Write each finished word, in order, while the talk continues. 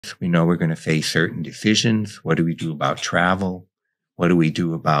We know we're going to face certain decisions. What do we do about travel? What do we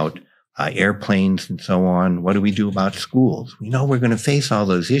do about airplanes and so on? What do we do about schools? We know we're going to face all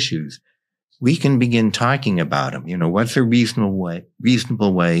those issues. We can begin talking about them. What's a reasonable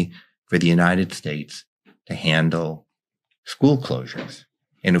way for the United States to handle school closures?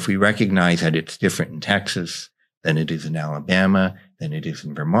 And if we recognize that it's different in Texas than it is in Alabama, than it is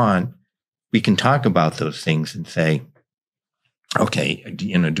in Vermont, we can talk about those things and say, okay,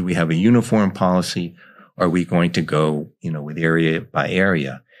 do we have a uniform policy? Or are we going to go, with area by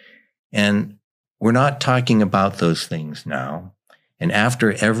area? And we're not talking about those things now. And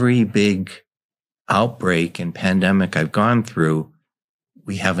after every big outbreak and pandemic I've gone through,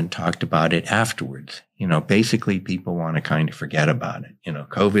 we haven't talked about it afterwards. Basically people want to kind of forget about it.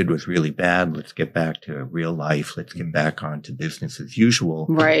 COVID was really bad. Let's get back to real life. Let's get back onto business as usual.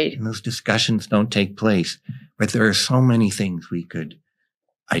 Right. And those discussions don't take place. But there are so many things we could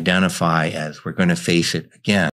identify as we're going to face it again.